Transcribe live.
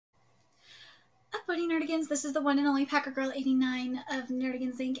Howdy Nerdigans, this is the one and only Packer Girl 89 of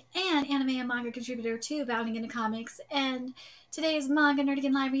Nerdigans Inc. and anime and manga contributor to Bounding into Comics, and today's Manga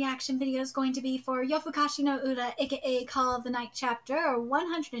Nerdigan live reaction video is going to be for Yofukashi no Ura, aka Call of the Night Chapter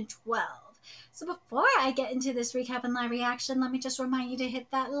 112. So before I get into this recap and live reaction, let me just remind you to hit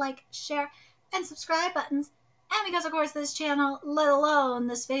that like, share, and subscribe buttons, and because of course this channel, let alone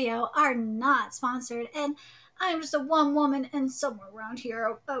this video, are not sponsored, and I'm just a one woman and somewhere around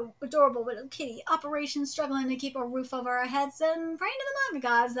here, a adorable little kitty operation struggling to keep a roof over our heads and praying to the manga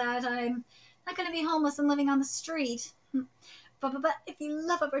gods that I'm not going to be homeless and living on the street. But if you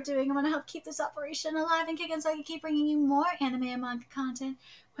love what we're doing and want to help keep this operation alive and kicking so I can keep bringing you more anime and manga content,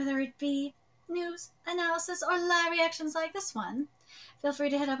 whether it be news, analysis, or live reactions like this one, feel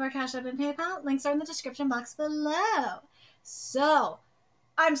free to hit up our Cash App and PayPal. Links are in the description box below. So,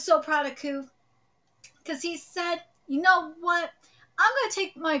 I'm so proud of Ku. Because he said, you know what? I'm going to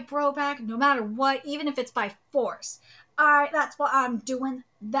take my bro back no matter what, even if it's by force. Alright, that's what I'm doing.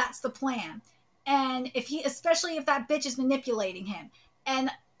 That's the plan. And especially if that bitch is manipulating him. And,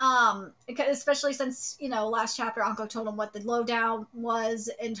 especially since, last chapter Anko told him what the lowdown was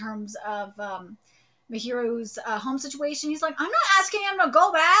in terms of, Mihiru's, home situation. He's like, I'm not asking him to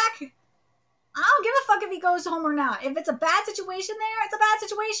go back. I don't give a fuck if he goes home or not. If it's a bad situation there, it's a bad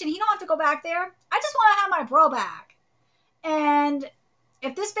situation. He don't have to go back there. I just want to have my bro back. And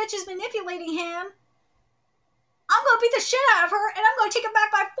if this bitch is manipulating him, I'm going to beat the shit out of her and I'm going to take him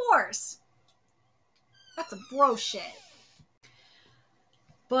back by force. That's some bro shit.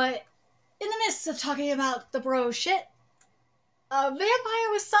 But in the midst of talking about the bro shit, a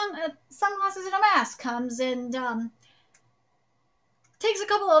vampire with sunglasses and a mask comes and, takes a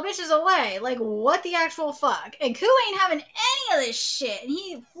couple of bitches away. Like, what the actual fuck? And Ku ain't having any of this shit, and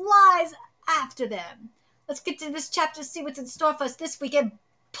he flies after them. Let's get to this chapter to see what's in store for us this week, and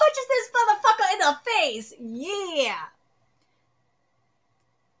punches this motherfucker in the face. Yeah.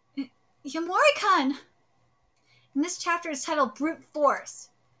 Yamori-kun. And this chapter is titled Brute Force.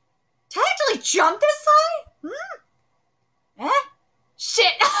 Did I actually jump this high?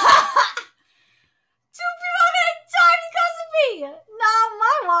 Shit. Two people are gonna die because of me! Not on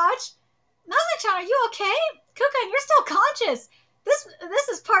my watch. Naza-chan, are you okay? Kukan, you're still conscious. This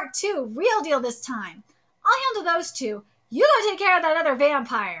is part 2. Real deal this time. I'll handle those two. You go take care of that other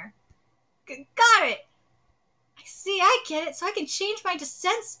vampire. Got it. I see, I get it. So I can change my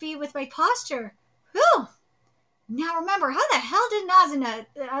descent speed with my posture. Whew. Now remember, how the hell did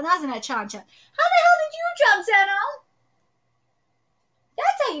Nazuna-chan jump? How the hell did you jump, Zeno?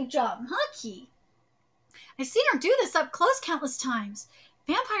 That's how you jump, huh, Ki? I've seen her do this up close countless times.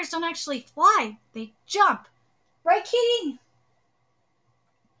 Vampires don't actually fly. They jump. Right, Kitty?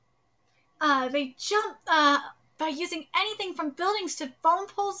 They jump, by using anything from buildings to phone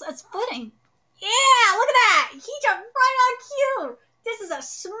poles as footing. Yeah, look at that! He jumped right on cue! This is a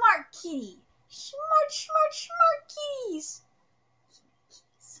smart kitty. Smart kitties.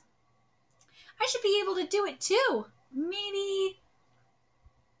 I should be able to do it too. Maybe...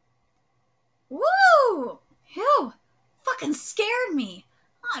 Woo! Phew! Fucking scared me.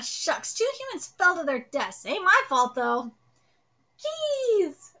 Aw, shucks. 2 humans fell to their deaths. Ain't my fault, though.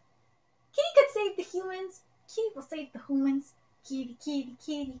 Kitties! Kitty could save the humans. Kitty will save the humans. Kitty, kitty,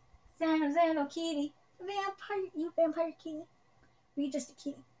 kitty. Zeno, kitty. Vampire, you vampire kitty. Or you just a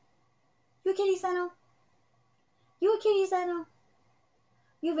kitty? You a kitty, Zeno? You a kitty, Zeno?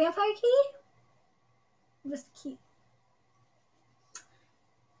 You a vampire kitty? Or just a kitty?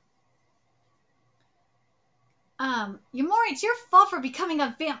 Yamori, it's your fault for becoming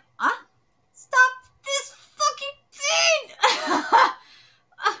a vamp. Huh? Stop this fucking thing!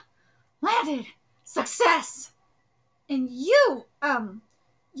 Landed! Success! And you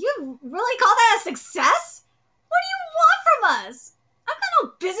really call that a success? What do you want from us? I've got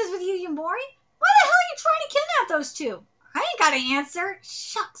no business with you, Yamori. Why the hell are you trying to kidnap those two? I ain't got an answer.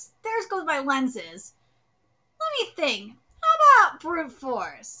 Shucks, there goes my lenses. Let me think. How about brute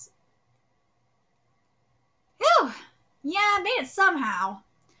force? Phew. Yeah, I made it somehow.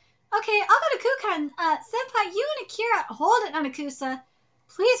 Okay, I'll go to Kukan. Senpai, you and Akira, hold it, Nanakusa.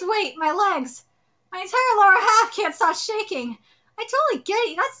 Please wait, my legs. My entire lower half can't stop shaking. I totally get it,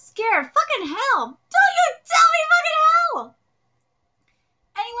 you got scared. Fucking hell. Don't you tell me fucking hell!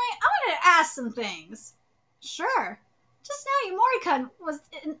 Anyway, I wanted to ask some things. Sure. Just now Yamori-kun was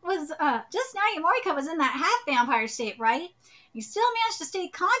in that half-vampire state, right? You still managed to stay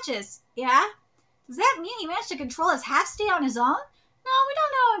conscious, yeah? Does that mean he managed to control his half-state on his own? No, we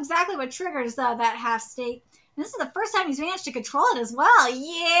don't know exactly what triggers that half-state. And this is the first time he's managed to control it as well.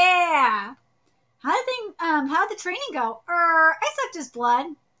 Yeah! How did the training go? I sucked his blood.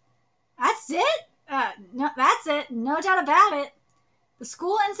 That's it? No, that's it. No doubt about it. The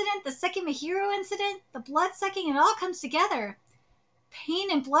school incident, the second Mahiro incident, the blood sucking, it all comes together. Pain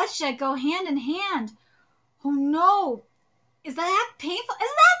and bloodshed go hand in hand. Oh no. Is that painful?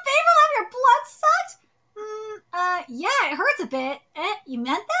 Isn't that painful to have your blood sucked? Yeah, it hurts a bit. You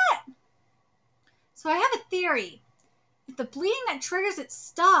meant that? So I have a theory. If the bleeding that triggers it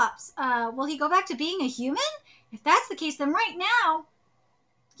stops, will he go back to being a human? If that's the case, then right now,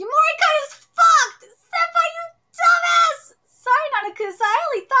 Yumorika is fucked! Senpai, you dumbass! Sorry, Nanakusa, I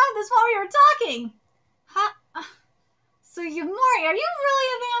only thought of this while we were talking. Huh? So Yumori, are you really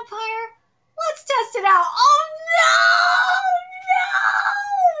a vampire? Let's test it out. Oh no!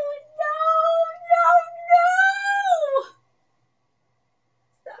 No!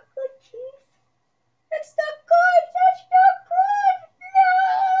 It's not good, Keith. That's not good. That's not good. No!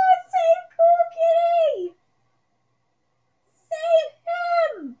 Save Cookie! Save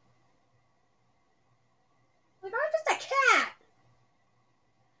him! Like, I'm just a cat.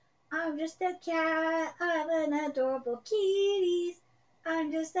 I'm just a cat. I'm an adorable kitties.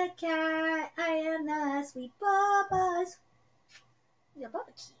 I'm just a cat. I am the sweet Bubba's. Yeah,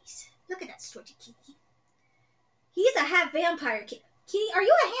 Bubba Keys. Look at that stretchy kitty. He's a half vampire kitty. Kitty, are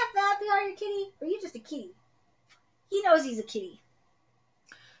you a half vampire kitty? Or are you just a kitty? He knows he's a kitty.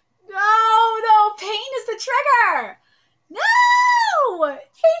 No, pain is the trigger. No!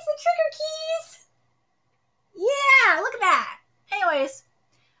 Pain's the trigger, Keys. Yeah, look at that. Anyways,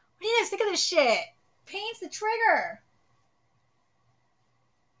 what do you guys think of this shit? Pain's the trigger.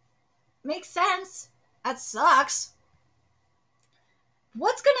 Makes sense. That sucks.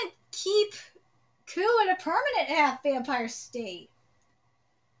 What's gonna keep Ku in a permanent half vampire state?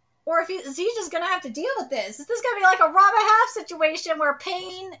 Or is he just gonna have to deal with this? Is this gonna be like a Rama half situation where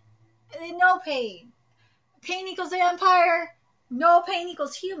pain, no pain? Pain equals vampire, no pain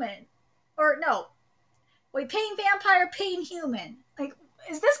equals human. Or no. Wait, pain vampire, pain human. Like,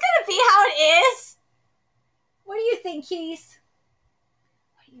 is this gonna be how it is? What do you think, Keith?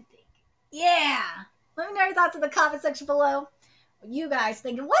 What do you think? Yeah. Let me know your thoughts in the comment section below. What you guys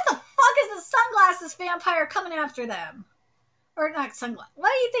thinking? What the fuck is the sunglasses vampire coming after them? Or not sunglasses. What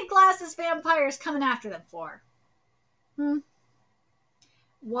do you think glasses vampire is coming after them for?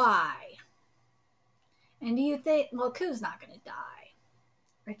 Why? And do you think, well, Ku's not going to die.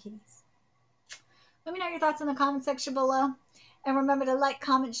 Right, kitties? Let me know your thoughts in the comment section below. And remember to like,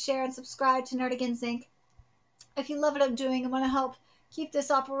 comment, share, and subscribe to Nerdigans Inc. If you love what I'm doing and want to help keep this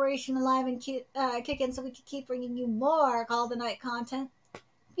operation alive and kicking so we can keep bringing you more Call of the Night content,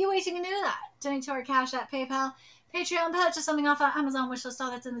 few ways you can do that. Donate to our Cash App, PayPal, Patreon, purchase something off our Amazon wishlist,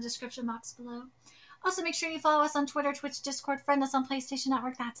 all that's in the description box below. Also, make sure you follow us on Twitter, Twitch, Discord, friend us on PlayStation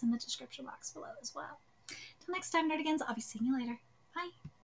Network, that's in the description box below as well. Till next time, Nerdigans, I'll be seeing you later. Bye.